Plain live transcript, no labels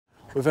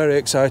We're very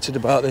excited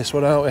about this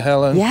one, aren't we,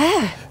 Helen?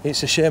 Yeah.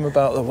 It's a shame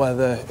about the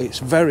weather. It's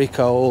very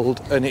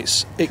cold and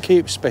it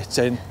keeps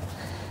spitting.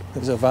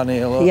 There's a van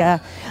here, look. Yeah.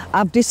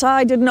 I've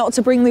decided not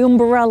to bring the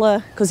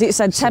umbrella because it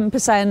said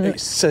 10%. It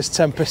says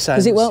 10%.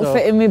 Because it won't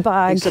fit in my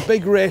bag. It's a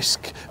big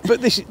risk,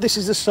 but this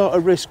is the sort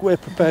of risk we're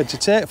prepared to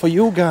take for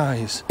you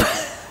guys.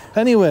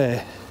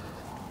 Anyway,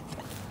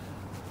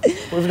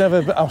 we've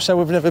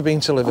never been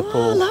to Liverpool.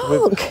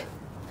 Oh, look.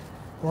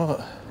 What?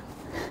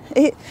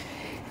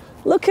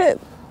 Look at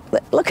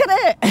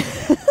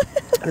it.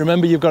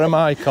 Remember, you've got a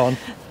mic on.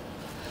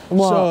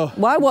 What? So,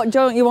 why? What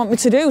don't you want me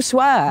to do?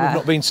 Swear? We've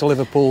not been to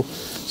Liverpool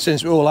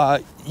since we were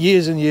like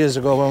years and years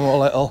ago when we were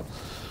little.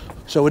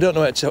 So we don't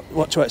know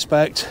what to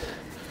expect.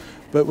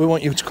 But we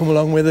want you to come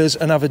along with us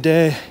and have a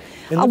day in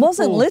Liverpool. I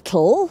wasn't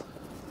little.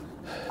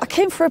 I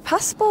came for a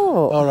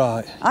passport. All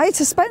right. I had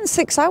to spend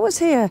 6 hours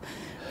here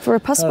for a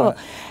passport.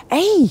 Right.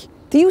 Hey,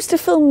 they used to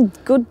film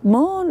Good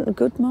Morning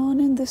this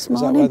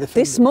morning.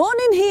 This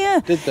morning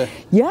here. Did they?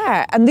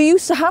 Yeah, and they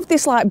used to have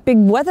this like big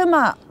weather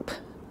map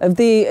of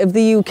the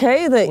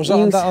UK that was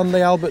that on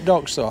the Albert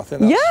Docks though? I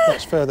think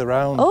that's further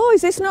round. Oh,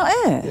 is this not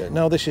it? Yeah,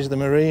 no, this is the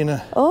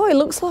marina. Oh, it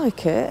looks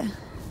like it.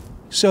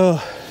 So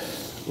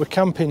we're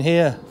camping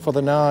here for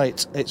the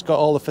night. It's got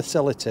all the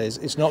facilities.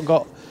 It's not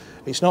got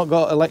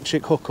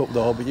electric hookup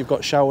though, but you've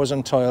got showers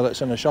and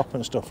toilets and a shop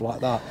and stuff like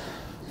that.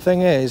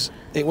 Thing is,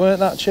 it weren't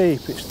that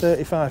cheap. It's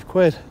 35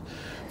 quid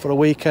for a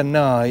weekend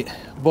night,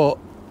 but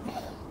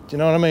do you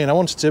know what I mean? I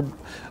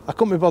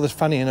couldn't be bothered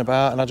fannying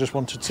about, and I just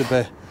wanted to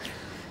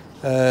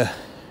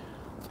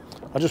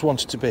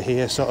be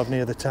here, sort of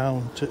near the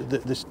town,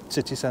 the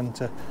city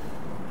centre.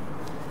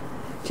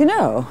 Do you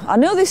know, I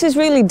know this is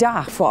really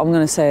daft what I'm going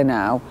to say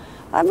now.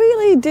 I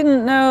really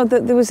didn't know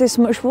that there was this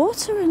much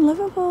water in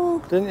Liverpool.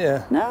 Didn't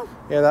you? No.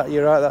 Yeah,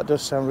 you're right, that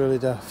does sound really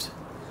daft.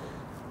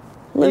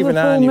 Liverpool Even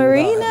I knew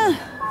Marina.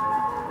 that.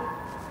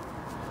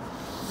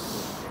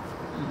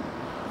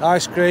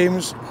 Ice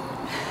creams.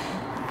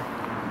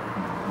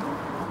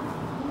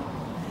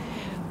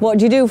 What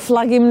do you do,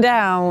 flag him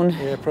down?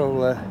 Yeah,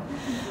 probably.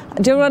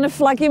 Do you want to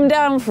flag him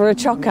down for a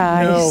choc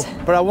ice? No,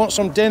 but I want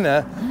some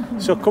dinner,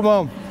 so come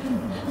on.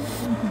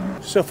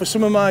 So for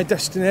some of my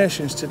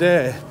destinations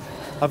today,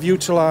 I've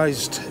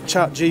utilised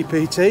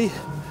ChatGPT,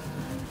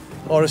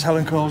 or as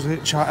Helen calls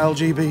it, Chat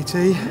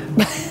LGBT.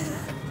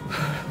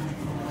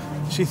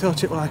 She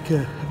thought it was like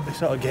a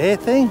sort of gay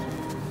thing.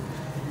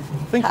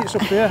 I think it's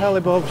up here,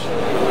 Helly Bobs.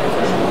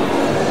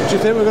 Do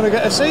you think we're going to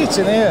get a seat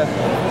in here?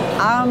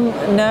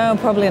 No,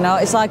 probably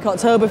not. It's like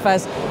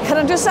Oktoberfest. Can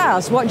I just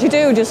ask, what do you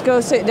do? Just go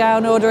sit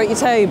down, order at your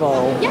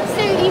table? Yeah,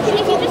 so if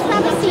you just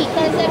grab a seat,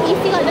 you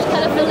see like the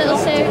colourful little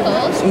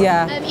circles.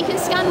 Yeah. You can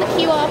scan the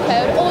QR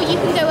code, or you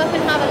can go up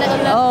and have a little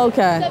look. Oh,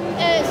 okay.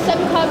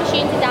 Some card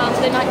machines are down,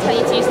 so they might tell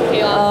you to use the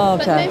QR. Oh,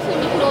 okay. But most of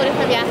them you can order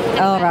from your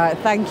app. All right,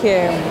 thank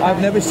you. I've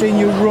never seen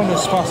you run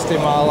as fast in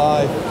my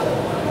life.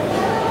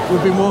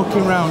 We've been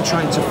walking around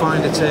trying to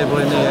find a table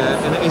in here,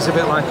 and it is a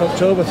bit like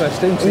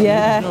Oktoberfest, isn't it?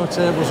 Yeah. There's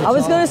no tables at I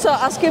was all. going to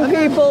start asking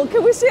people,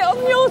 can we sit on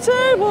your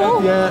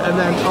table? Yeah, and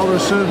then all of a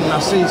sudden I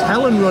see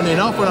Helen running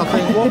off, and I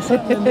think, what's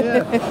happening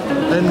here?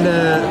 And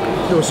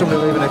there was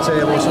somebody leaving a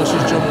table, so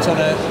she's jumped on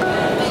it.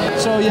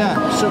 So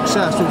yeah,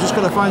 success. We've just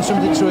got to find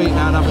something to eat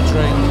now and have a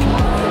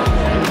drink.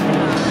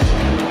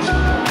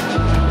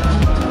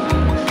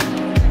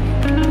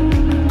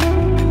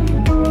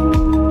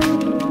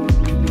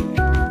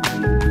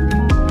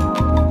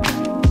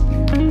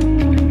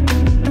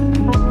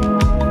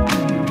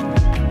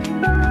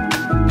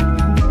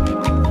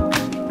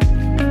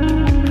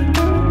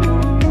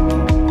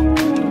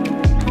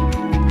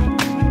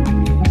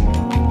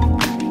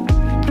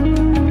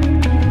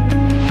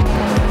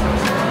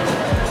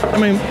 I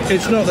mean,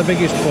 it's not the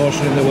biggest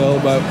portion in the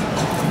world, but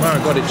my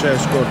God, it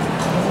tastes good.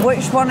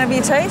 Which one have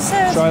you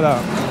tasted? Try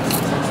that.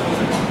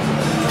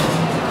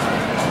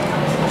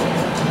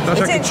 That's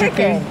Is like it a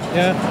chicken.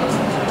 Yeah.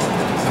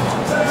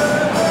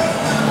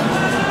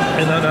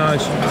 Isn't that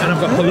nice? And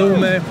I've got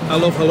halloumi. I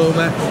love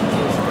halloumi.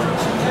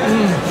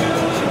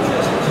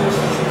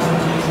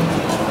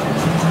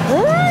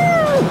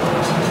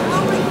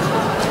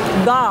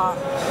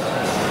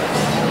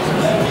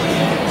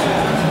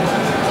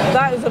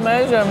 That is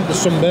amazing. There's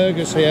some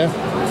burgers here.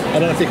 I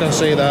don't know if you can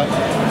see that.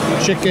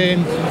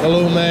 Chicken,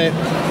 halloumi,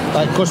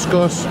 like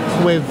couscous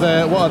with,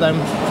 what are them?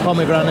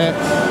 Pomegranate.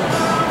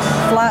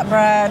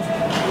 Flatbread.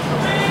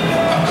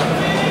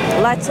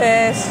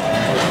 Lettuce.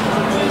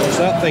 What's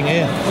that thing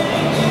here?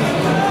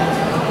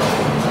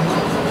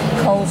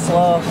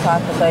 Coleslaw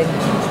type of thing.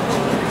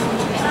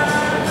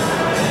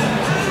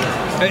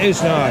 It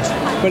is nice,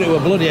 but it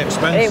was bloody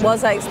expensive. It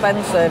was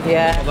expensive,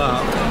 yeah. For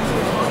that.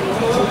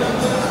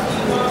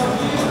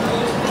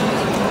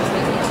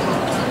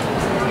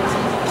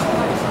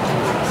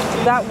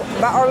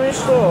 That orange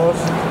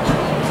sauce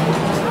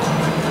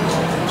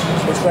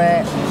is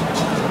great.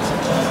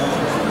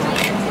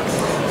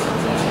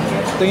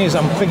 Thing is,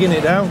 I'm pigging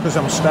it down because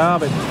I'm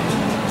starving.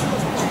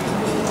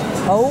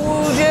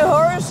 Hold your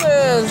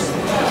horses.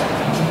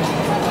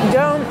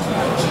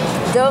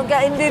 Don't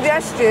get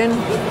indigestion.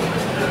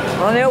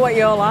 I know what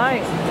you're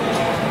like.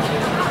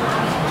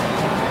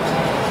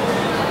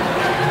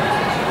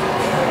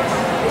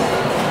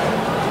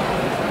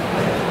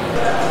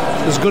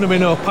 There's going to be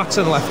no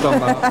pattern left on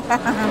that.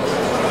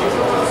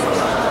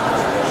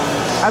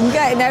 I'm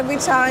getting every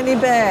tiny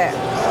bit.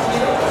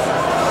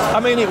 I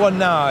mean, it was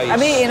nice.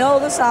 I'm eating all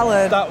the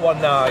salad. That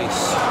was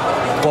nice,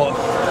 but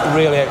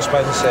really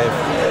expensive.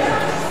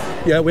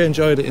 Yeah, we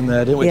enjoyed it in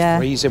there, didn't we? Yeah.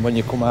 It's freezing when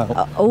you come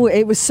out. Oh,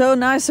 it was so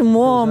nice and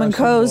warm and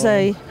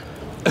cosy.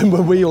 And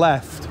when we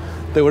left,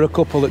 there were a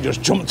couple that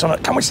just jumped on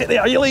it. Can we sit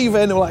there? Are you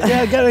leaving? They were like,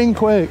 yeah, get in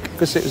quick.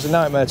 Because it was a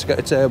nightmare to get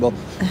a table.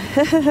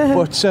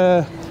 But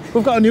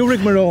we've got a new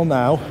rigmarole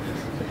now.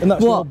 And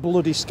that's your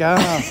bloody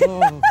scarf.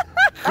 Oh,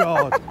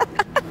 God.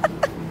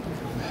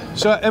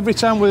 So every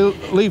time we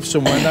leave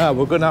somewhere now,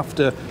 we're going to have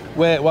to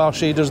wait while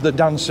she does the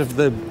dance of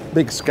the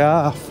big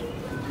scarf,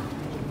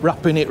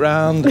 wrapping it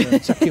round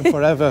and taking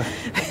forever.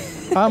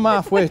 I'm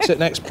halfway to the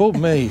next pub,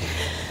 me.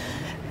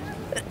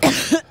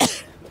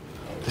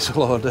 There's a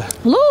load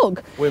of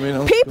Look, women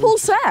on people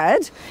scooter.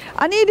 said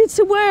I needed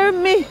to wear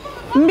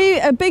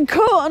a big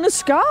coat and a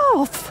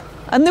scarf,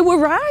 and they were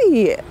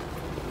right.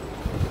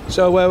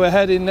 So where we're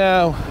heading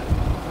now,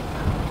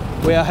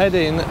 we are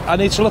heading, I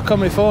need to look on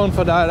my phone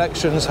for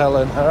directions,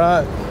 Helen, all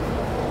right?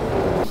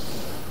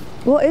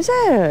 What is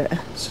it?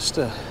 It's just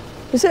a,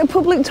 Is it a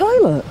public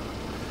toilet?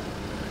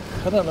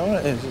 I don't know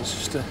what it is, it's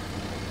just a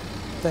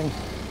thing.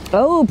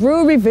 Oh,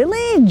 Brewery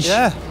Village.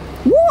 Yeah.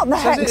 What the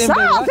Says it heck's in that?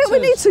 big I think we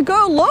need letters. to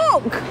go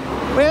look.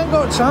 We ain't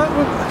got time.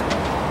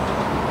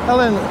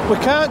 Helen, we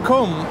can't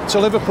come to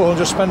Liverpool and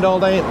just spend all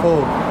day at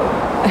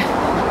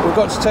pub. We've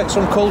got to take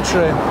some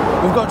culture in.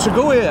 We've got to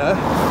go here.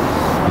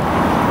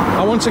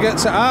 I want to get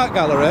to art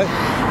gallery.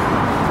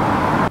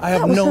 I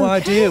have no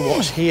idea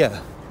what's here,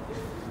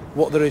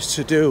 what there is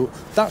to do.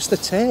 That's the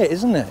Tate,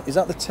 isn't it? Is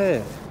that the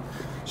Tate?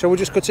 Shall we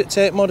just go to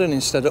Tate Modern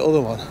instead of the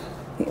other one?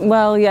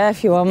 Well, yeah,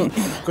 if you want.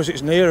 Because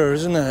it's nearer,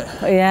 isn't it?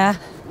 Yeah.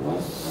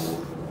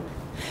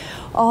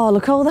 Oh,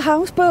 look, all the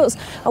houseboats.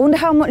 I wonder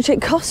how much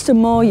it costs to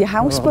moor your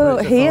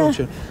houseboat here.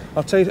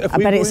 I'll tell you, if I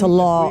bet it's a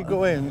lot. If we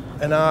go in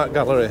an art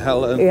gallery,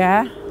 Helen,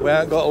 Yeah. we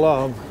ain't got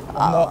long.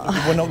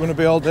 We're not going to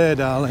be all day,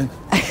 darling.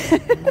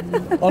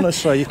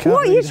 Honestly, you can't.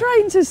 What are you read.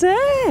 trying to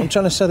say? I'm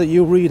trying to say that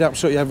you read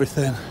absolutely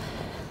everything.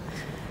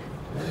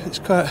 It's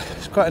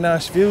quite a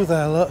nice view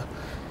there, look,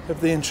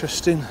 of the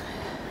interesting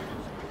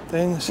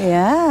things.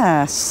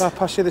 Yes. If I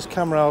pass you this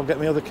camera, I'll get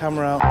my other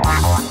camera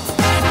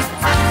out.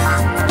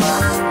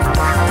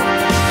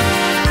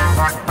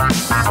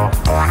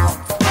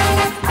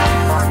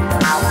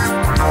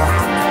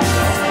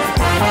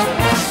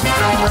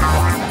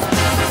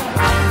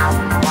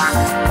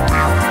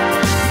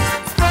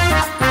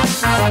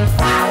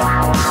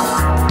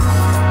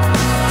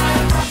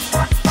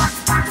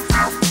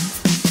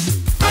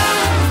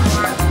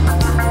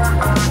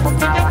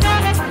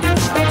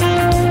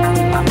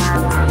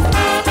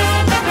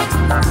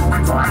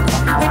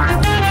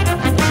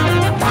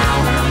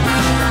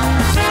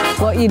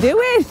 What are you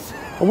doing?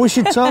 I wish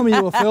you'd told me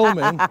you were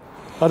filming.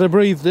 I'd have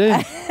breathed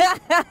in.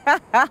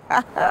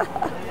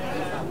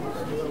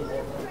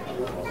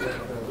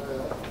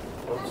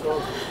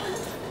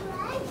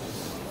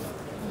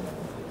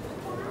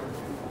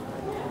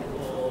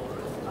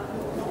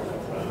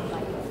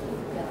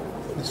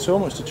 There's so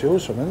much to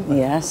choose from, isn't there?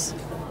 Yes.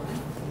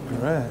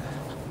 Right.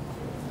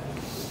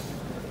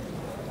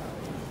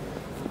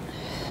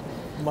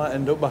 Might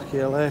end up back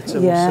here later,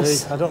 we'll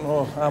Yes. see. I don't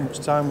know how much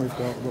time we've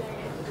got, but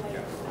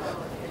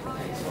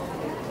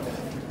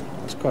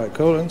it's quite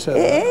cool, isn't it?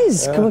 It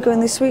is. Yeah. Can we go in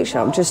this sweet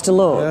shop just to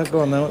look? Yeah,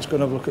 go on then, let's go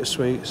and have a look at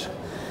sweets.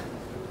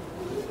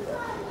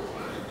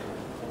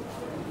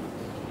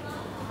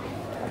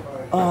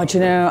 Oh, do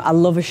you know, I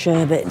love a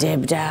sherbet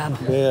dib dab.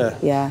 Yeah.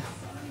 Yeah.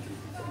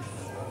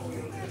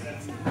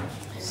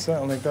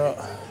 Certainly got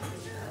a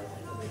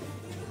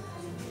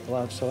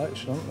large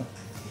selection, haven't they?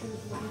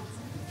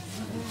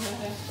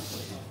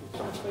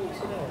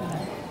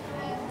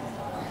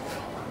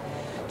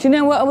 Do you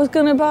know what I was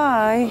going to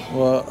buy?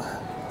 What?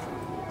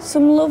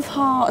 Some love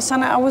hearts,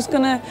 and I was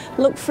going to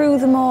look through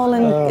them all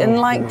and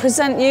like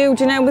present you,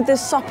 do you know, with the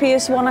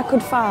soppiest one I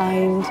could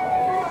find.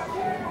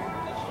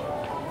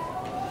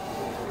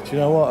 Do you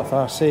know what, if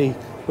I see,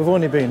 we've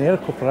only been here a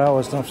couple of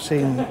hours and I've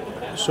seen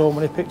so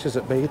many pictures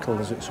at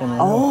Beatles, it's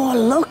unreal. Oh,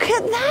 look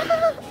at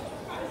that!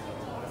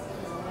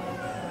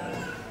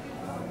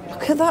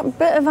 Look at that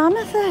bit of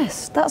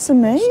amethyst, that's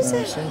amazing.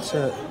 Nice, isn't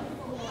it?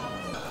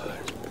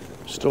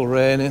 Still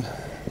raining. Do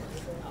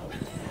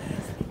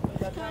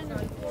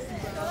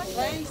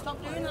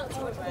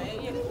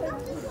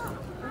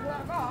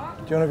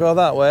you want to go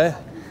that way?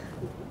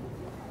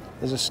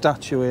 There's a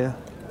statue here.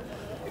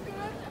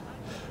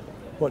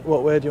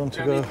 What way do you want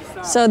to go?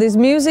 So there's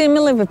museum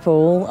in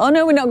Liverpool. Oh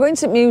no, we're not going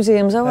to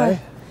museums, are we? Hey?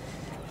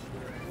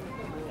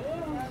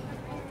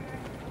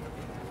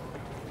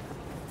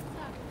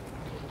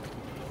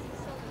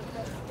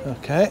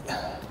 Okay.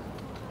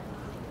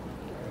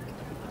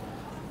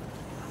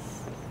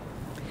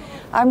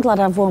 I'm glad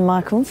I've worn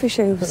my comfy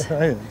shoes.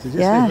 Did you see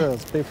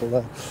those people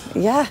there?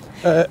 Yeah,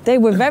 they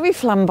were very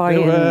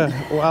flamboyant.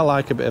 Well, I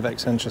like a bit of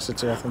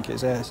eccentricity, I think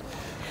it's theirs.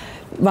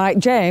 Right,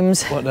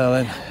 James. What,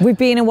 darling? We've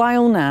been a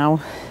while now.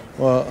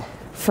 What?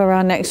 For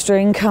our next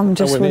drink, I'm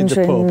just we need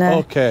the wondering.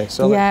 pub. Okay,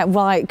 so yeah,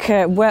 like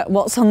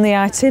what's on the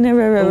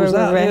itinerary? Who's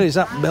that? Really? Is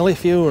that Billy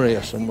Fury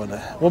or somebody?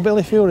 Well,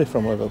 Billy Fury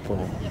from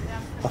Liverpool.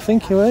 I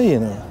think you were, you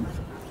know.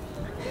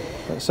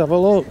 Let's have a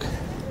look.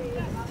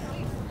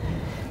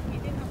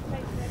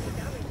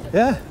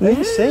 Yeah,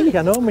 you see,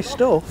 I know my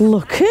stuff.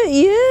 Look at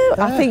you!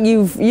 Yeah. I think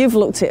you've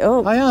looked it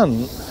up. I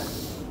am.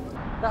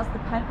 That's the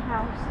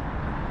penthouse.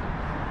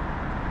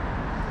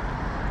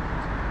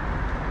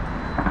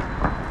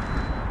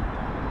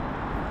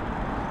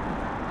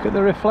 Look at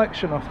the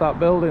reflection off that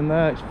building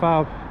there, it's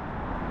fab.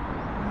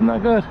 Isn't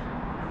that good?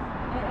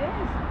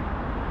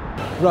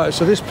 It is. Right,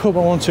 so this pub I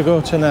want to go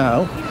to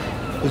now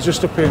is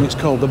just up here and it's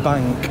called The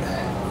Bank.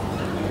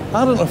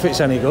 I don't know if it's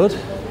any good.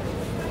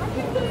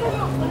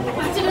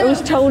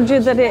 Who's told you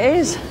that it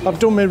is? I've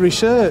done my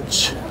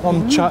research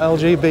on chat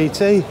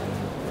LGBT.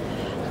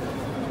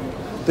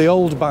 The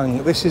old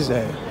bank, this is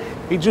it.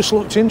 It just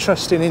looked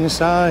interesting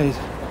inside.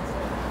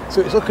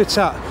 So it's, look at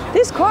that.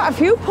 There's quite a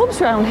few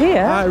pubs around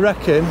here. I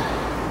reckon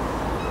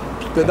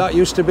that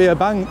used to be a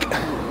bank.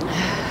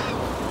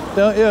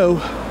 Don't you?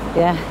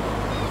 Yeah.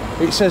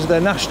 It says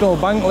they're National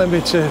Bank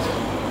Limited.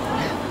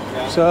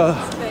 So,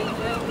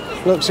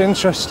 looks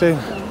interesting.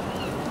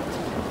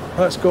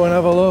 Let's go and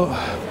have a look.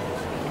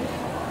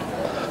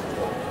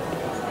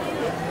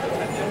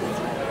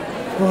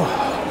 Oh.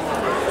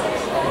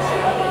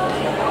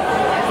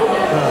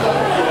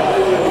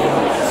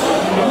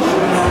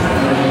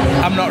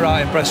 I'm not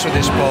right impressed with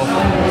this pub.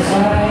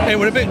 It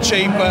was a bit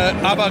cheap, but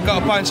I've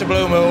got a pint of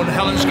Blue Moon,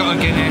 Helen's got a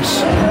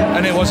Guinness,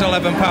 and it was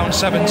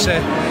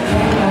 £11.70.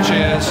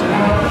 Cheers.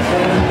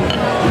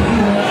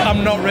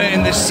 I'm not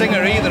rating this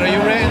singer either. Are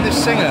you rating this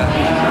singer?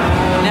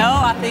 No,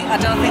 I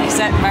don't think it's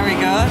very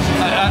good.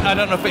 I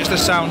don't know if it's the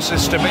sound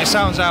system, but it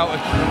sounds out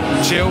of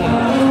tune.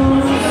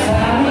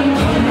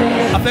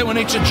 I think we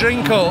need to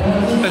drink up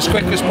as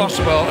quick as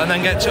possible and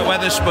then get to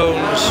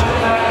Wetherspoons.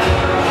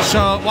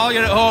 So while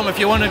you're at home, if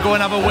you want to go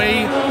and have a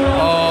wee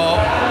or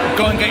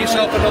go and get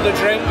yourself another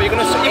drink, but you're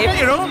going to sit at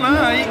your own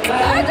mic.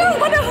 I don't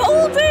want to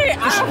hold it.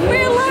 I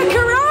feel like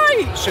a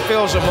right. She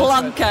feels a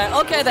plonker.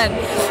 Okay then.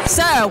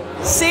 So,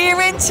 see you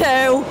in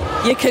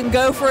 2. You can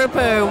go for a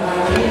poo.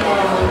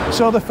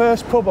 So the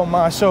first pub on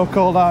my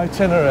so-called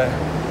itinerary.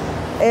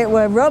 It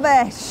were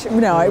rubbish.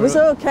 No, it was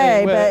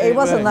okay, but it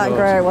wasn't that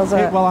great, was it?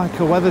 It was like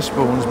a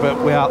Wetherspoons,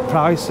 but without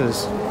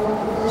prices.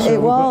 So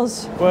it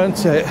was.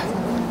 Weren't it?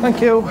 Thank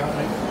you.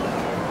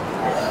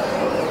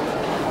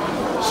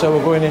 So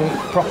we're going in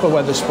proper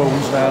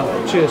Wetherspoons now.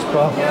 Cheers,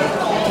 pal.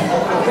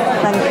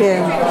 Thank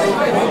you.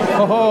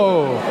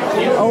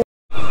 Oh.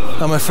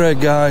 I'm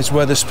afraid, guys,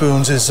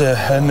 Wetherspoons is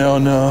a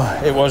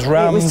no-no. It was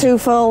rammed. It was too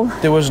full.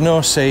 There was no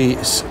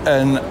seats,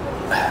 and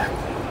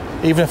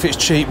even if it's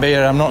cheap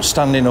beer, I'm not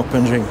standing up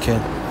and drinking.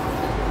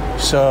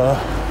 So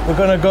we're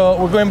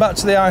going back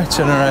to the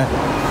itinerary.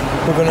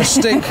 We're going to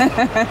stick.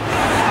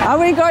 Are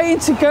we going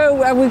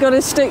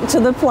to stick to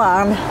the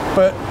plan?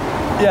 But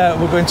yeah,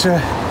 we're going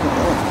to.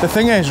 The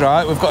thing is,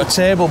 right, we've got a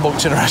table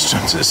booked in a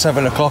restaurant at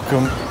 7 o'clock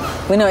and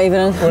we're not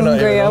even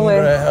hungry, are we?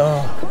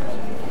 Oh.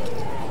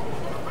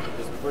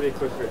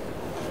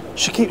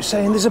 She keeps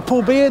saying, there's a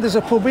pub here,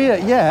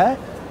 yeah,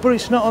 but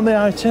it's not on the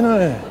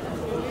itinerary.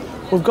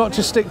 We've got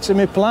to stick to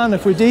my plan.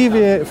 If we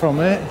deviate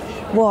from it...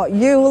 What,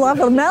 you will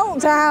have a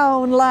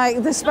meltdown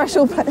like the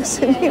special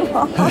person you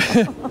are?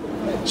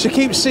 She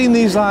keeps seeing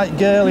these like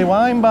girly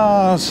wine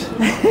bars.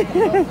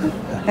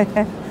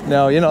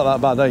 No, you're not that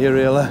bad, are you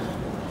really?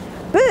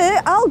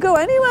 But I'll go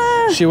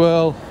anywhere. She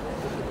will.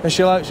 And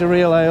she likes the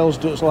real ales,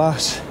 does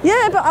lass.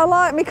 Yeah, but I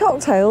like my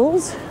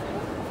cocktails.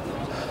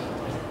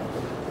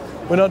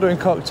 We're not doing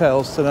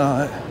cocktails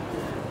tonight.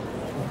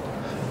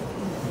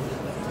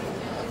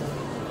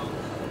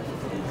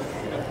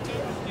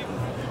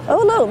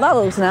 Oh look, that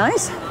looks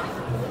nice.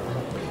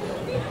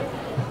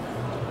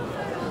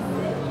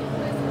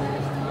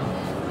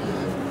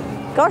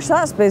 Gosh,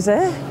 that's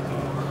busy.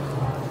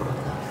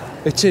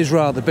 It is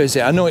rather busy.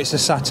 I know it's a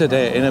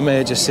Saturday in a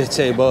major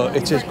city, but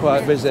it is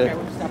quite busy.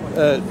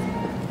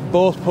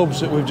 Both pubs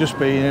that we've just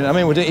been in, I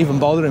mean, we didn't even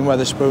bother in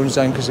Wetherspoons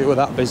then because it was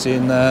that busy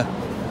in there.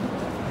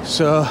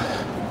 So,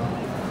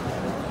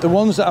 the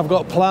ones that I've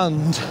got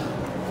planned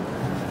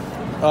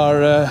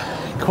are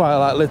quite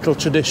like little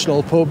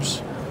traditional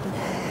pubs.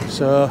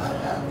 So,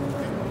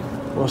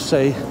 we'll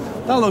see.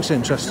 That looks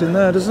interesting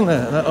there, doesn't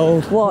it? That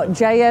old... What,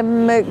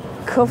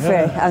 JM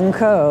Coffee and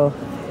Co?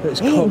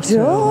 It's It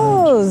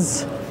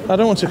does. I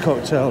don't want a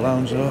cocktail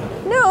lounge though.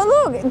 No,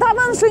 look, that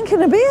man's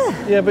drinking a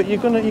beer. Yeah, but you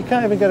can't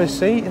even get a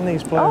seat in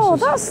these places. Oh,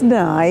 that's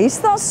nice.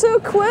 That's so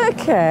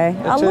quirky.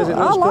 I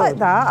like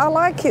that. I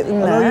like it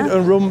in there.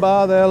 A rum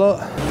bar there, look.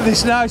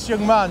 This nice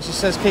young man, she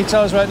says, can you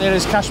tell us where near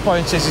his cash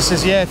point is? He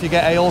says, yeah, if you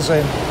get ales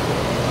in.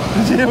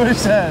 Did you hear what he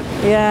said?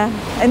 Yeah.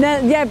 And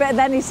then, yeah, but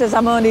then he says,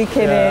 I'm only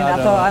kidding. Yeah, I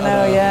thought, I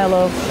know, yeah,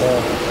 love.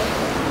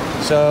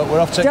 So we're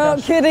off to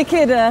Don't kidder.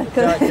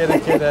 Don't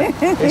kidder.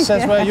 He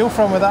says, where are you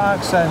from with that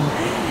accent?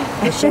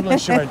 And suddenly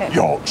she went,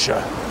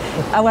 Yorkshire.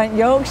 I went,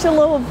 Yorkshire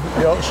love.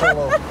 Yorkshire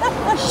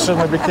love. She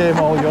suddenly became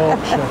all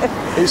Yorkshire.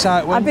 It's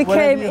like I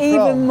became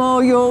even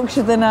more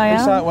Yorkshire than I am.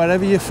 It's like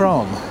wherever you're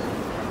from,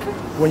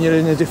 when you're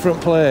in a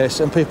different place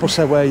and people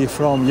say where you're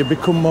from, you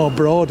become more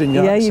broad in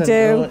your accent,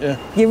 don't you?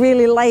 You're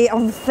really light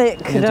on thick,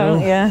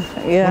 don't you?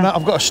 Yeah.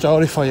 I've got a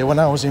story for you. When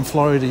I was in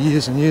Florida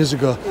years and years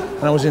ago,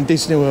 and I was in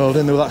Disney World,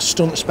 and there was that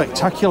Stunt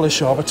Spectacular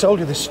show. Have I told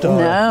you this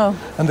story? No.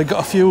 And they got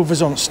a few of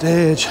us on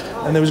stage,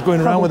 and they was going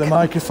around with a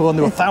microphone.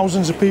 There were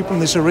thousands of people in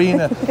this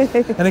arena.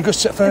 And he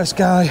goes to the first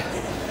guy,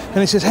 and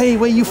he says, hey,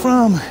 where you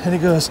from? And he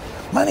goes,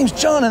 my name's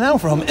John, and I'm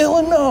from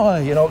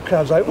Illinois. You know,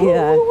 crowd's like, woo,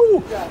 woo,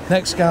 woo.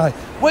 Next guy,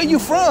 where you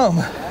from?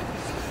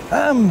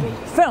 I'm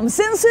from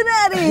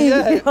Cincinnati.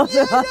 Yeah.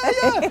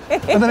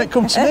 And then it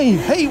comes to me,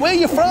 hey, where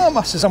you from?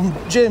 I says, I'm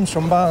James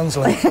from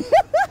Barnsley.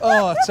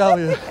 Oh, I tell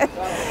you.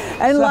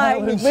 And like,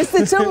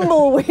 Mr.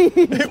 Tumbleweed.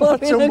 It was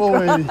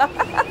Tumbleweed.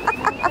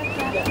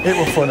 It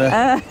was funny.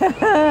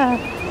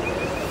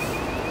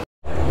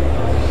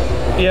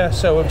 Yeah,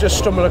 so we've just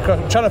stumbled across,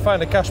 I'm trying to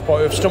find a cash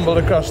point, we've stumbled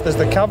across, there's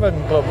the Cavern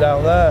Club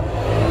down there.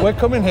 We're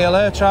coming here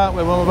later, aren't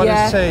we, when we're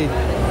about to see.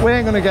 We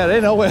ain't going to get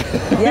in, are we?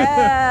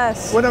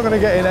 Yes. We're not going to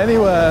get in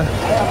anywhere.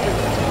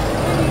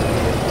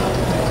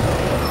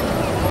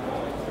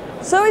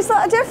 So is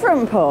that a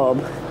different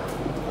pub?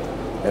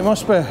 It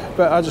must be,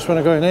 but I just want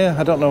to go in here,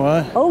 I don't know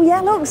why. Oh yeah,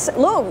 look,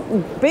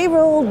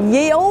 B-roll,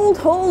 ye old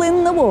hole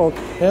in the wall.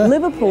 Yeah.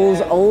 Liverpool's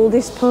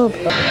oldest pub.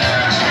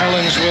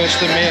 Helen's worse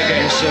than me at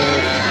getting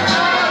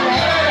served.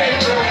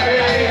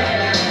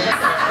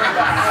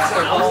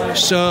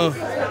 So,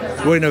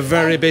 we're in a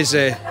very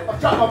busy,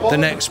 the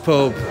next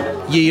pub,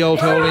 ye old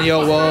hole in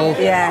your wall.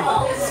 Yeah,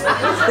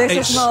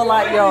 this is more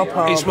like your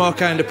pub. It's more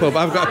kind of pub.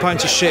 I've got a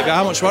pint of Shipyard.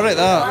 How much was it,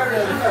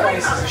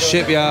 that?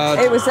 Shipyard.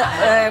 It was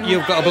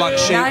you've got a black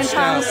sheep.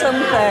 £9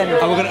 something.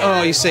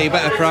 Oh, you see,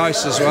 better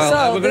price as well.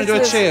 So we're going to do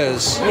a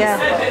cheers. Yeah.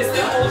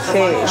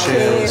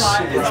 Cheers.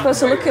 You're supposed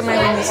to look at me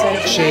when you say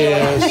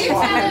cheers.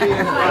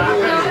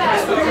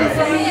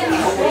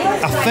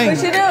 I think.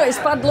 Because you know it's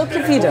bad luck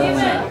if you don't.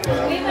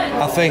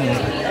 I think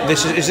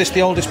is this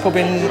the oldest pub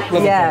in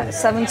Liverpool? Yeah,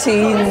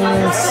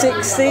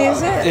 1760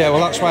 is it? Yeah, well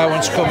that's why I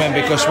want to come in,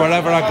 because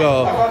wherever I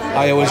go,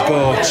 I always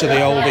go to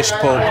the oldest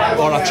pub,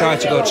 or I try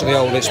to go to the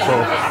oldest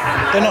pub.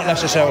 They're not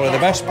necessarily the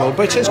best pub,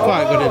 but it is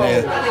quite good in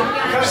here.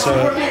 So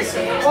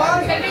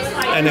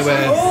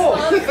anyway,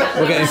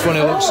 we're getting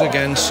funny looks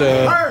again,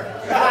 so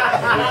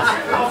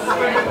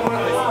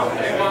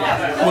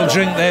we'll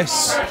drink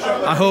this.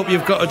 I hope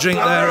you've got a drink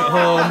there at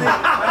home.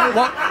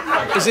 What?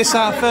 Is this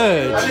our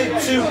third?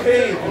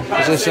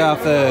 Is this our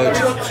third?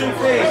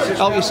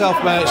 Help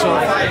yourself, mate. So. Do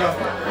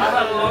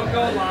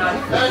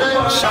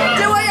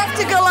I have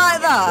to go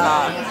like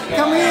that?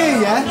 Come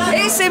here,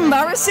 yeah? It's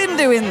embarrassing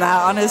doing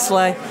that,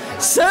 honestly.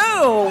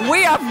 So,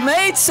 we have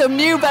made some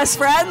new best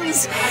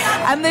friends,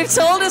 and they've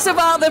told us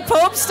about the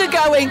pubs to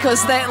go in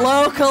because they're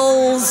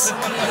locals.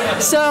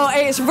 So,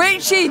 it's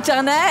Richie,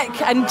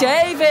 Danek, and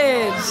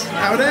David.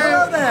 Howdy.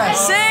 Hello there.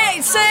 Say,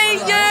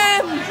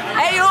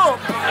 hey up.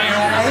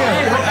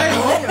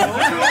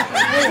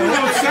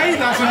 Say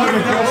that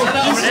another problem.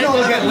 You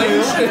still get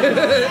lynched.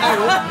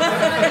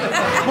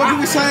 What do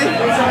we say?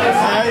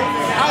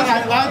 All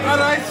right, lad. All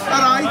right.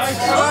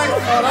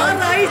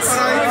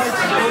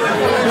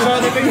 So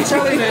they've been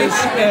telling us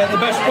the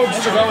best pubs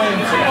to go in.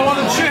 I want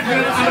a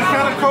chicken and a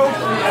can of Coke.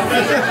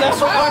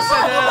 That's what I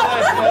said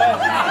earlier.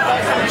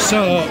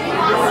 So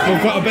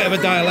we've got a bit of a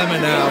dilemma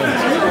now,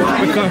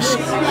 because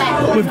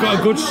we've got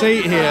a good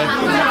seat here,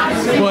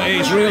 but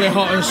it's really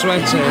hot and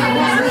sweaty.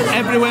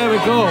 Everywhere we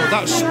go,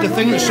 that's the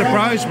thing that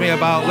surprised me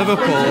about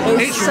Liverpool.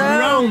 It's so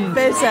round.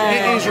 Busy.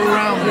 It is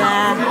round.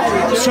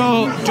 Yeah.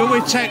 So do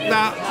we take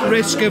that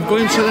risk of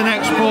going to the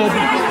next pub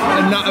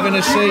and not having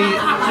a seat?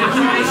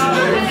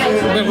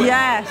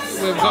 Yes.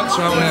 We've got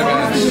to, haven't we, I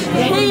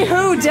guess? He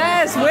who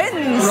dares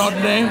wins.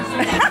 Rodney.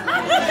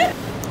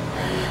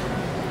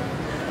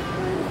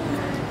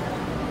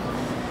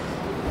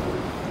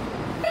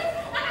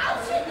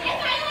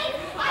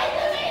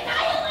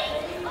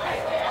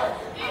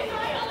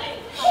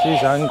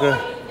 She's angry. And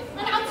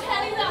I'll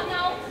tell you that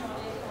now.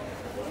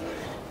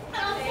 And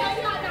I'll tell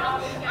you that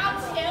now. I'm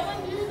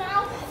telling you now.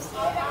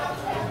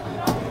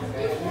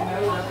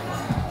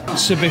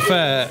 To be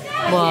fair,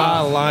 I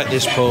like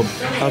this pub.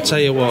 I'll tell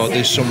you what,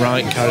 there's some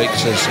right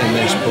characters in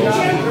this pub.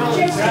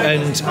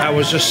 And I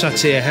was just sat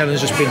here,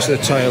 Helen's just been to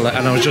the toilet,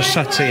 and I was just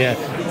sat here,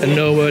 and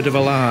no word of a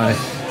lie,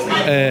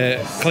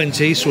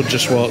 Clint Eastwood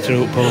just walked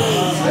through the pub.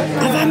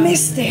 Have I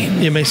missed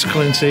him? You missed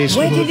Clint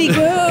Eastwood. Where did he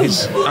go?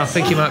 I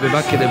think he might be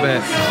back in a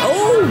bit.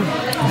 Oh!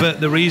 But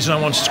the reason I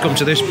wanted to come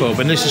to this pub,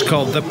 and this is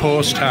called the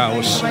Poste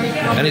House,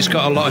 and it's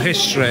got a lot of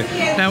history.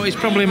 Now, it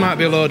probably might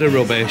be a load of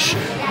rubbish,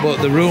 but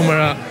the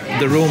rumour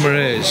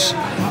is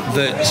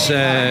that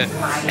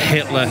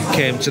Hitler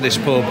came to this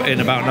pub in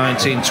about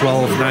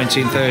 1912,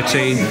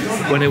 1913,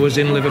 when he was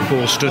in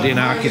Liverpool studying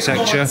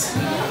architecture.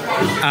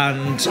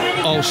 and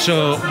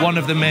also one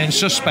of the main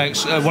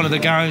suspects, one of the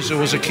guys who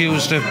was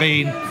accused of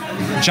being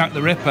Jack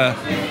the Ripper,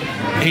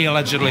 he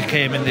allegedly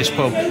came in this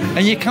pub.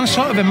 And you can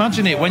sort of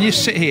imagine it. When you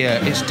sit here,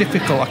 it's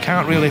difficult. I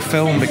can't really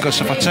film because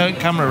if I turn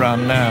camera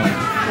around now...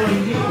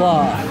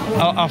 What?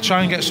 I'll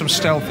try and get some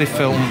stealthy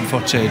film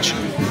footage,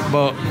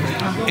 but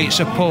it's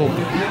a pub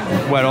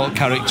where all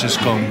characters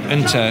come,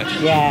 isn't it?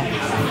 Yeah.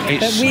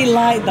 It's, but we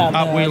like that,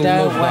 though, we don't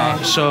love we?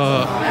 that. So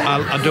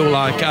I do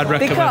like it. I'd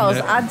recommend because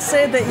it. I'd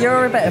say that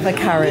you're a bit of a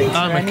character.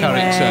 I'm a anyway.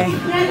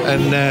 character,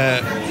 and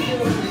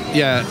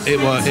yeah,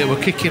 it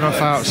were kicking off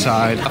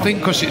outside. I think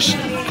because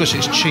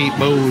it's cheap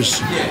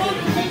booze.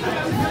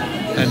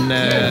 And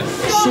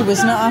she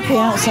was not happy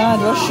outside,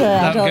 was she?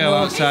 That girl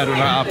outside was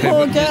not happy.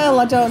 Poor girl,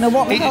 I don't know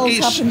what the hell's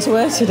happened to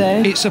her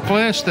today. It's a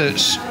place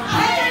that's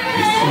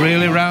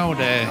really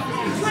rowdy.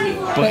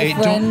 But it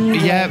friendly.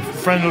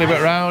 Friendly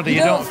but rowdy. You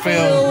don't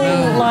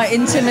feel like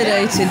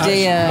intimidated, do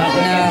you?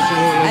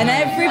 No. And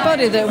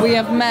everybody that we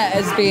have met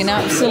has been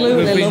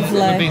absolutely lovely.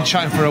 We've been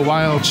chatting for a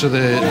while to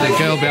the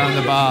girl behind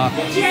the bar,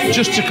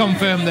 just to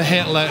confirm the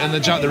Hitler and the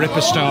Jack the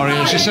Ripper story.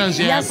 And she says,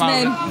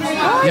 Yasmin.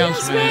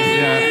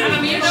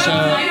 Yasmin. So,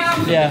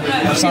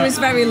 yeah. She was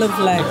very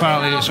lovely.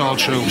 Apparently it's all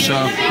true. So,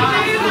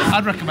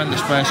 I'd recommend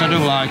this place. I do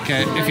like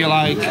it. If you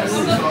like,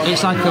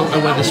 it's like a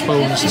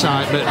Wetherspoons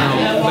type, but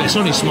no, but it's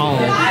only small.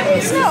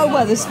 It's not a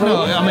Wetherspoons.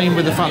 No, I mean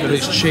with the fact that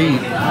it's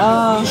cheap.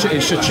 Oh.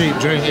 It's a cheap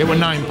drink. It was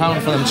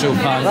 £9 for them 2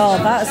 pints. Oh,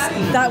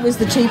 that was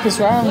the cheapest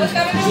round.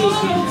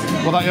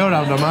 Well, that your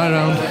round or my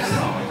round?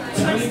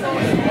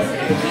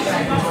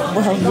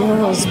 Well,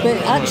 yours, but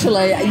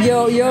actually,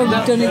 you've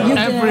done it. You've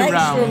done an extra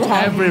round.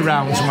 Every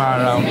round's my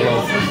round,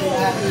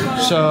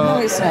 love. So. No,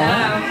 it's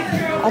not.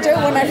 I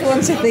don't want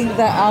everyone to think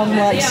that I'm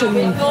like some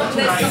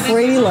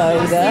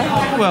freeloader.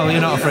 Well,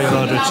 you're not a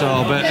freeloader at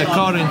all, but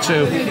according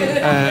to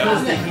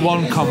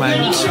one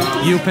comment,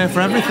 you pay for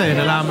everything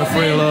and I'm a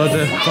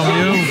freeloader from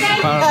you,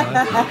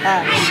 apparently.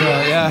 So,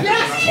 yeah.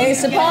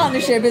 It's a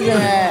partnership, isn't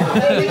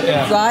it?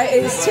 Yeah. Right?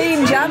 It's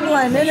Team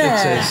Janlin, isn't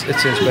it?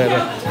 It is, baby.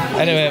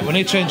 Anyway, we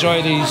need to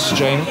enjoy these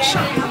drinks.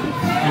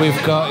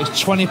 We've got,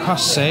 it's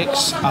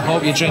 6:20. I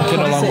hope you're drinking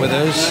along with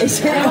us. Is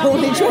it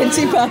only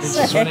 20:06?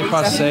 It's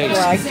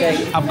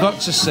 6:20. I've got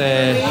to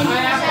say,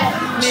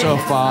 so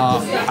far,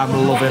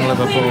 I'm loving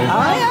Liverpool.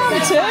 I am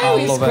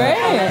too. It's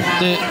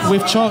great.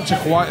 We've talked to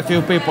quite a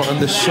few people and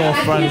they're so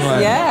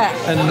friendly. Yeah.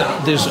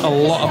 And there's a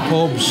lot of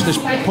pubs. There's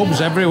pubs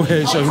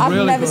everywhere. So I've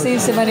really never good. seen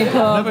so many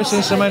pubs. Never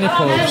seen so many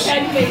pubs.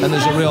 And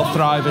there's a real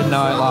thriving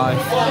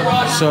nightlife.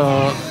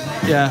 So,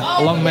 yeah,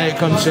 long may it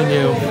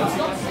continue.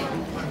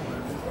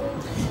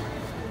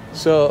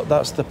 So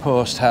that's the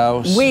Poste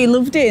House. We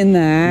loved it in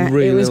there.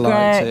 Really it was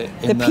liked great. it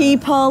in the there.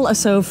 people are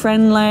so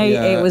friendly.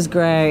 Yeah, it was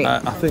great. I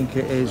think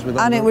it is. With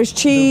and all it was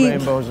cheap. The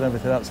rainbows and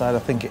everything outside. I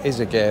think it is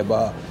a gay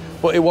bar.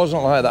 But it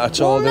wasn't like that at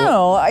all.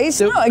 Well, no,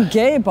 it's not a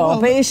gay bar,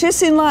 but it's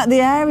just in like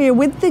the area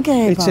with the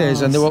gay bars. It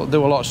is, and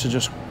there were lots of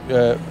just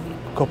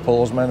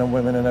couples, men and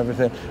women and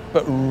everything,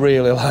 but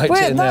really liked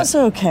it in there. That's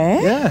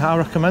okay. Yeah, I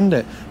recommend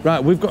it.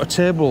 Right, we've got a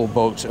table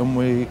booked and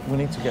we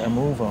need to get a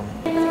move on.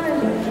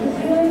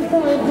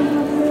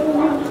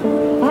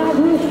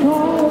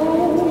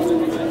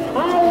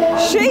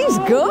 She's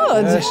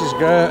good. Yeah, she's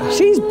great.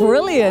 She's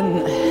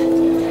brilliant.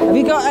 Have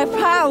you got a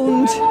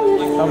pound?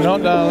 I'm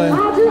not, darling.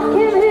 I just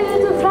came here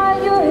to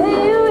find you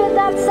here, and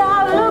that's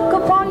how I look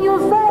upon your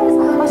face.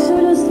 I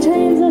should have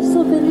changed or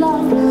something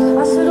like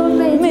I should have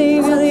made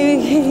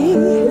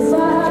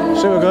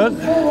She was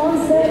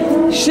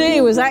good.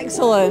 She was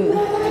excellent.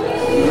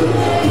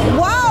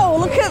 Wow,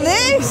 look at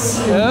this.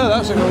 Yeah,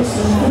 that's a good.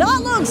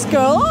 That looks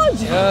good.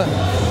 Yeah.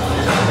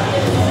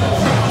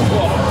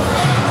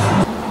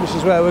 This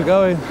is where we're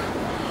going.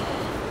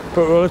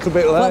 But we're a little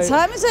bit late. What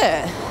time is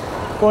it?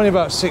 We're only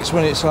about 6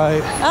 minutes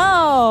late.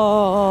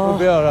 Oh. We'll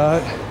be all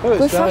right. Well,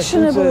 We're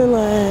fashionably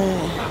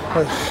late.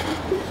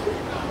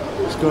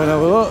 Let's go and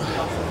have a look.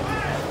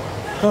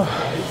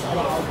 Oh.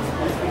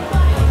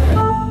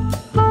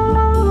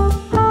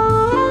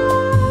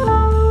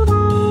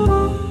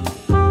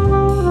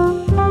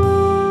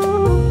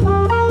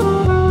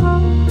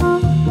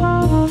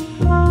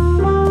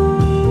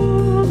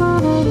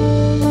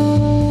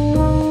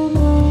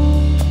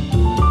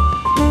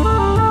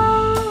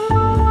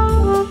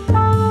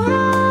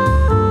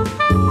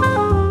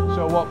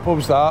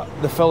 Pub's that,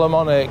 the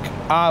Philharmonic.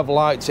 I've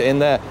liked it in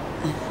there.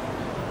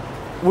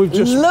 We've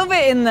just love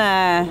it in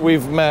there.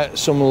 We've met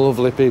some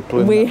lovely people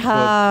in We that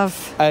have.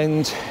 club.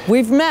 And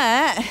we've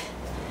met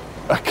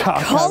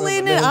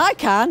Colin and I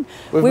can.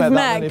 We've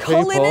met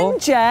Colin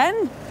and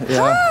Jen.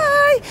 Yeah.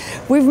 Hi.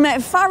 We've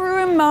met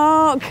Farah and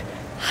Mark.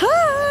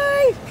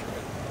 Hi.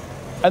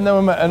 And then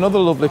we met another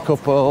lovely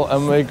couple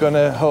and we're going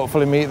to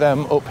hopefully meet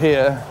them up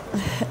here.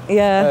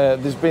 Yeah.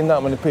 There's been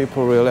that many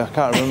people really, I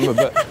can't remember,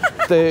 but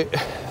the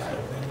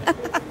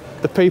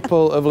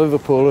people of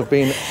Liverpool have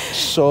been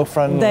so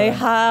friendly. They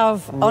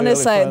have, really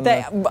honestly.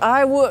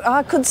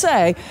 I could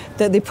say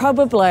that they're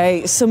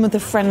probably some of the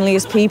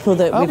friendliest people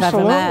that we've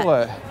ever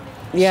met.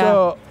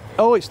 Yeah.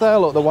 So, it's there,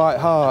 look, the White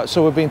Hart.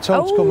 So we've been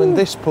told to come in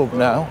this pub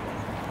now.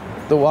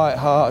 The White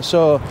Hart.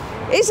 So,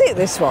 Is it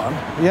this one?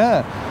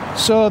 yeah.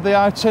 So the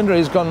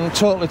itinerary's gone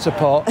totally to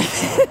pot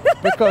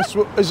because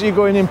as you're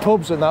going in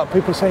pubs and that,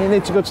 people say you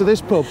need to go to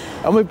this pub,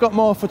 and we've got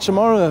more for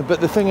tomorrow. But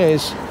the thing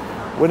is,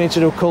 we need to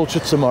do culture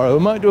tomorrow.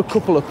 We might do a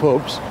couple of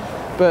pubs,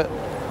 but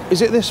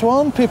is it this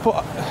one? People,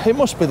 it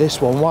must be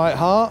this one, White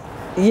Hart.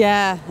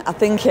 Yeah, I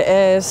think it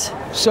is.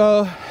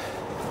 So,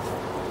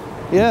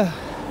 yeah.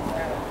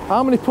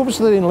 How many pubs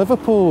are there in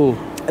Liverpool?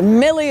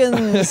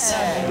 Millions.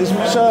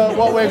 So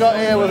what we've got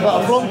here, we've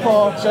got a plum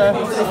porter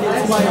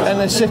and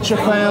a citra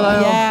pale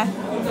ale. Yeah.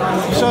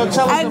 So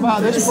tell us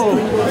about this pub.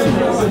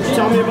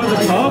 Tell me about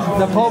the pub.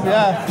 The pub,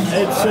 yeah.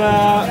 It's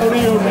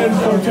only open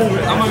for 2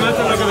 weeks. Am I meant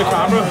to look at the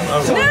camera?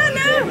 No.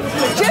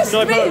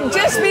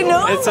 Just be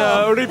normal. It's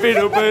only been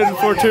open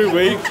for 2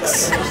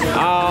 weeks,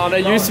 and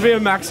it used to be a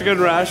Mexican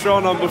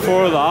restaurant, and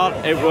before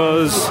that it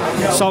was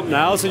something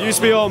else. It used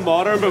to be all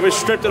modern, but we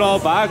stripped it all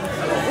back.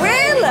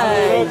 Really?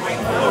 Look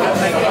at that.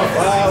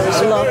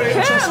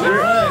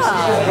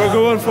 We're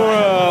going for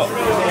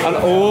an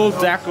old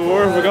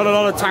decor. We've got a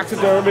lot of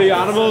taxidermy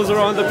animals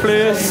around the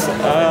place.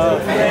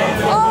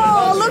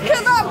 Oh, look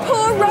at that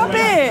poor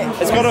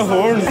rabbit. It's got a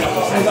horn.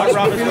 That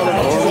rabbit's got a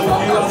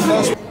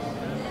horn.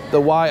 The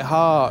White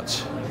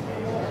Hart.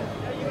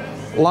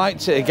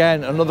 Liked it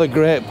again. Another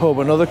great pub.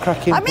 Another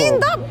cracking pub. I mean,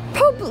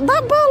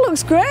 that bar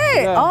looks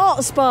great. Yeah.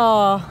 Art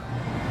spa.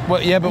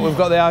 Well, yeah, but we've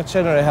got the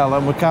itinerary,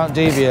 Helen. We can't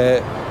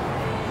deviate.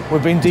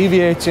 We've been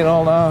deviating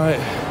all night.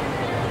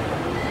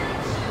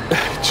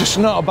 Just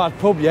not a bad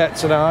pub yet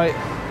tonight.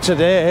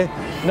 Today,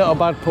 not a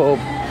bad pub.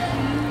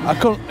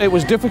 It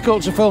was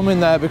difficult to film in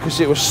there because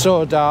it was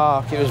so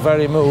dark. It was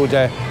very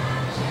moody.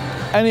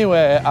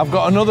 Anyway, I've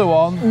got another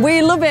one.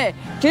 We love it.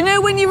 Do you know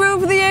when you're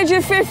over the age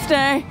of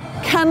 50,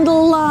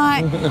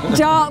 candlelight,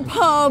 dark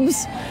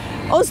pubs,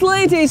 us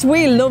ladies,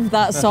 we love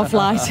that soft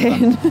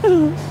lighting.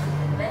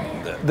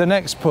 The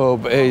next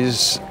pub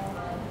is,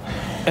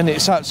 and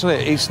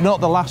it's not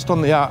the last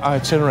on the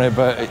itinerary,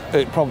 but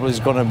it probably is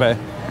going to be,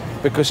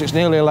 because it's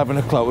nearly 11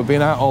 o'clock. We've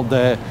been out all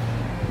day.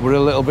 We're a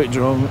little bit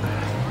drunk.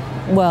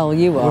 Well,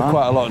 you are. We're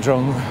quite a lot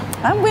drunk.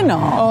 And we're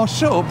not. Oh,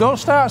 shut up. Don't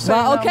start saying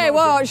Well, that. okay,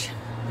 watch.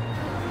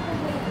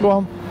 Go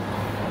on.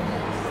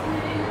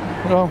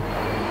 Go on.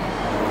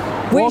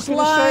 Which Walk in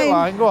a straight line?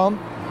 line. Go on.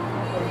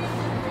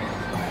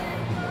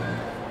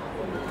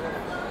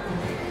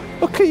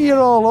 Look at you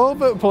all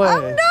over the place.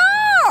 I'm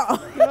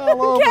not! You're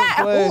all over Get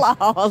the place.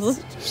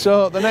 lost.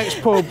 So the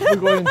next pub we're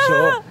going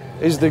to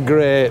is the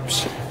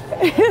Grapes.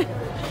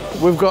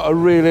 We've got a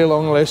really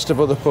long list of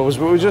other pubs,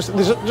 but there's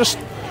just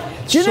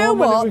Do you so know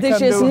many what? we There's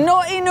can just do.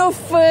 not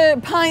enough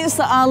pints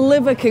that our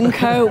liver can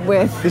cope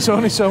with. There's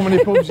only so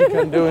many pubs you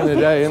can do in a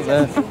day, isn't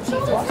there?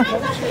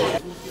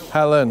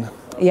 Helen,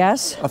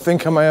 Yes? I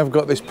think I may have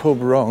got this pub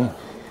wrong.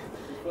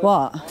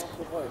 What?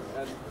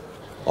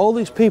 All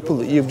these people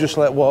that you've just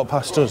let walk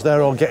past us,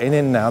 they're all getting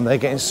in now and they're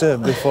getting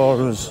served before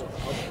us.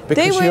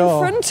 They were in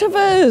front of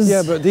us.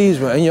 Yeah, but these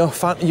were, and you're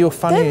fanning.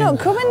 They're not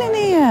coming in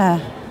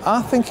here.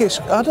 I think it's,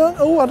 I don't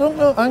know,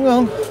 hang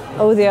on.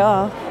 Oh, they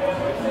are.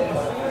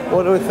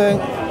 What do we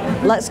think?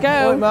 Let's Oh,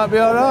 it go. might be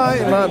all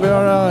right, it might be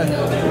all right.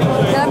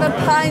 Can I have a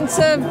pint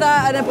of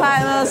that and a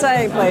pint of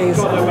mosaic, please?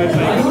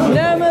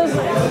 No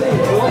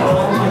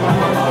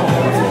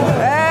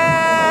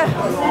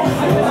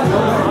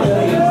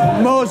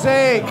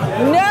Mosaic!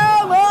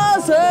 No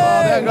mosaic!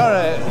 I got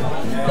it.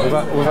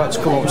 We've had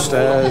to come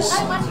upstairs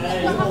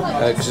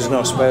because there's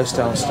no space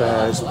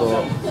downstairs,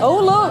 but Oh,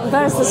 look,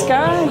 there's the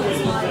sky.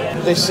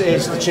 this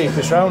is the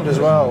cheapest round as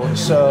well.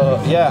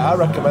 So, yeah, I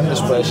recommend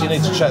this place. You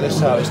need to check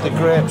this out. It's the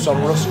Grapes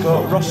on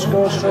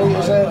Roscoe Street,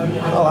 is it?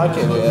 I like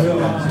it here.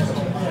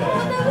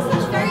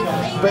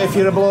 But if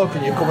you're a bloke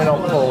and you're coming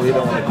on pull, you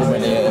don't want to come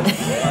in here.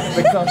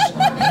 Because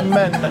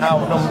men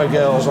outnumber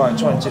girls like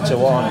 20 to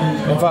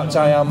 1. In fact,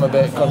 I am a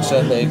bit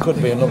concerned that it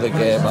could be another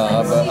game,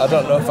 but I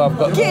don't know if I've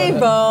got...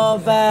 Give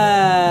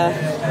over.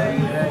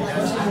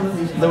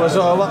 There was a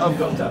lot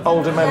of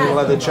older men in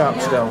leather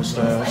chaps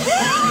downstairs.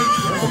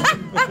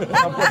 I've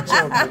got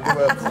told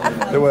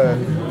there were.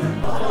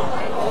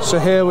 So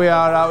here we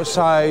are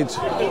outside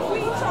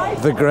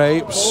the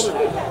Grapes.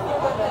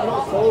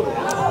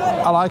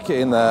 I like it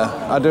in there.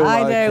 I do.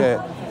 It.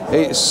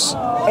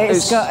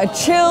 It's got a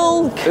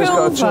chill,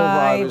 cool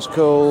vibe. It's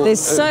cool. There's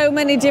so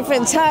many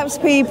different types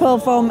of people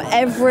from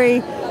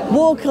every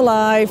walk of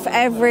life,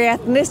 every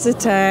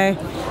ethnicity,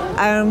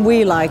 and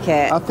we like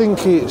it. I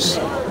think it's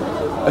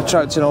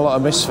attracting a lot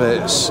of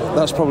misfits.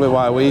 That's probably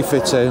why we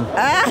fit in.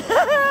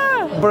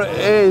 But it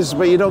is,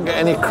 but you don't get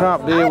any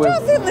crap, do you? I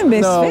don't think the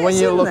misfits. No, when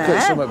you in look there.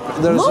 at some...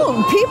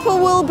 Look, people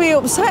will be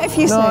upset if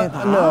you say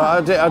that. No,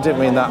 I didn't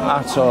mean that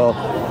at all.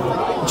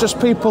 Just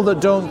people that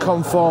don't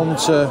conform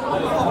to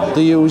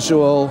the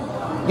usual...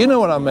 You know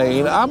what I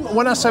mean?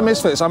 When I say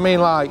misfits, I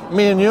mean like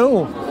me and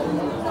you.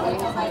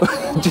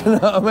 Do you know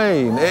what I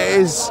mean?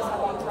 It is...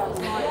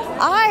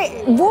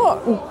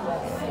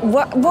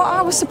 What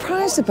I was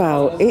surprised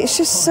about, it's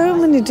just so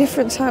many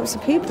different types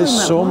of people.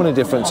 There's so many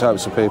different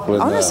types of people in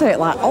Honestly, there.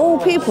 like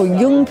old people,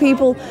 young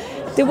people,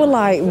 They were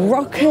like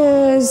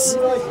rockers,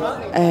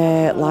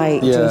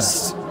 like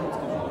just...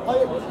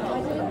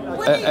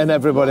 And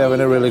everybody having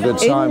a really good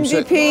time.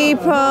 Indie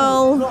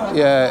people.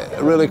 Yeah,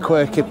 really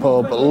quirky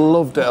pub.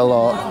 Loved it a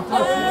lot.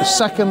 The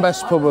second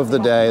best pub of the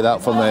day,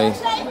 that for me.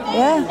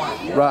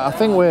 Yeah. Right, I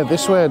think we're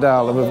this way,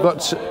 darling. We've got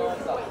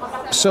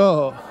to...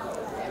 So,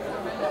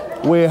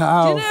 we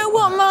have... Do you know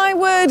what my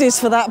word is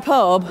for that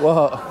pub?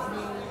 What?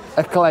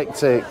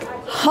 Eclectic.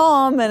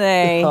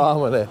 Harmony.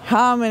 Harmony.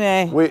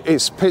 Harmony.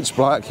 It's pitch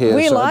black here,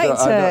 We so liked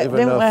I don't it, even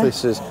didn't know we? if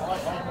this is...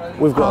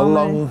 We've got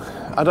Harmony. a long...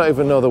 I don't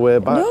even know the way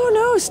back. No,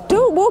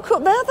 don't walk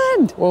up there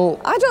then. Well,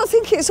 I don't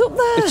think it's up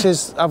there. it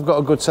is. I've got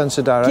a good sense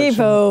of direction. Give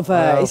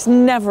over. It's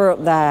never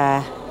up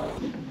there.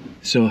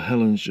 So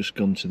Helen's just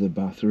gone to the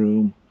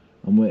bathroom.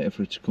 I'm waiting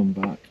for her to come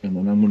back, and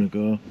then I'm going to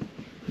go.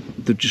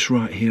 They're just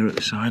right here at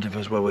the side of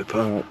us where we're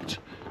parked.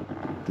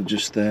 They're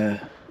just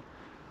there,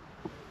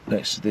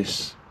 next to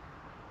this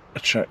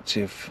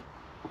attractive,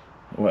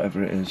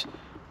 whatever it is,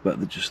 but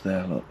they're just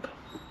there, look.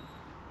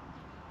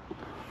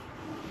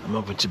 I'm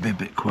hoping to be a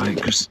bit quiet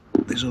because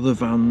there's other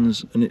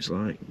vans and it's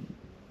like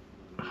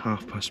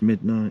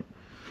midnight.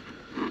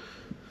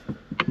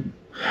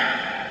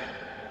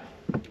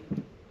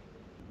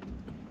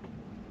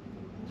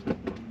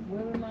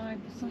 Where are my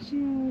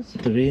pistachios?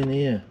 They're in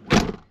here.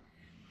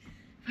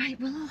 Right,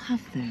 well I'll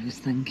have those,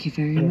 thank you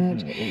very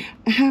much.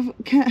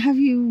 Have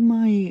you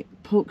my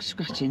pork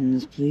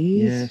scratchings,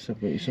 please? Yes,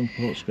 I've got you some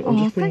pork scratchings.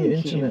 I'll just bring your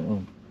internet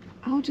on.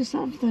 I'll just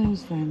have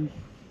those then.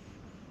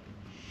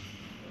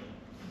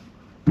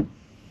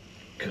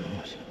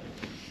 God.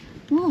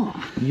 What?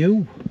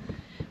 You?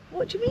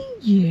 What do you mean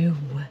you?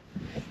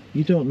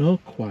 You don't know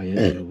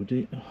quiet, Joe, do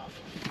you? Oh,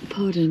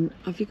 Pardon,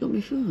 have you got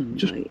my phone?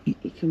 Just- Like,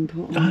 you can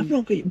put on... I've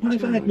not got you.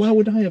 Why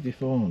would I have your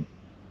phone?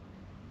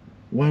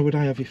 Why would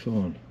I have your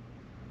phone?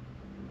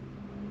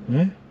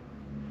 Eh?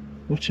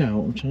 Watch out,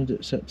 I'm trying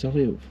to set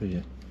telly up for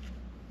you.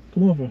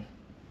 Come over.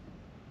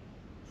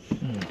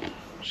 Oh,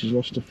 she's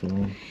lost her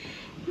phone.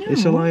 No.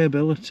 It's a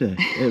liability.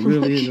 It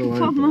really is a Look,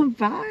 liability. on my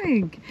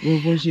bag. Well,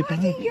 where's your I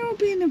bag? think you're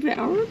being a bit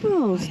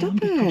horrible. Stop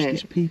Because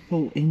there's it.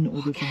 people in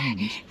other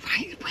vans.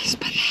 Right,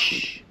 whisper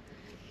then.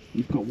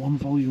 You've got one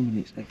volume and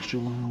it's extra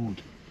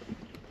loud.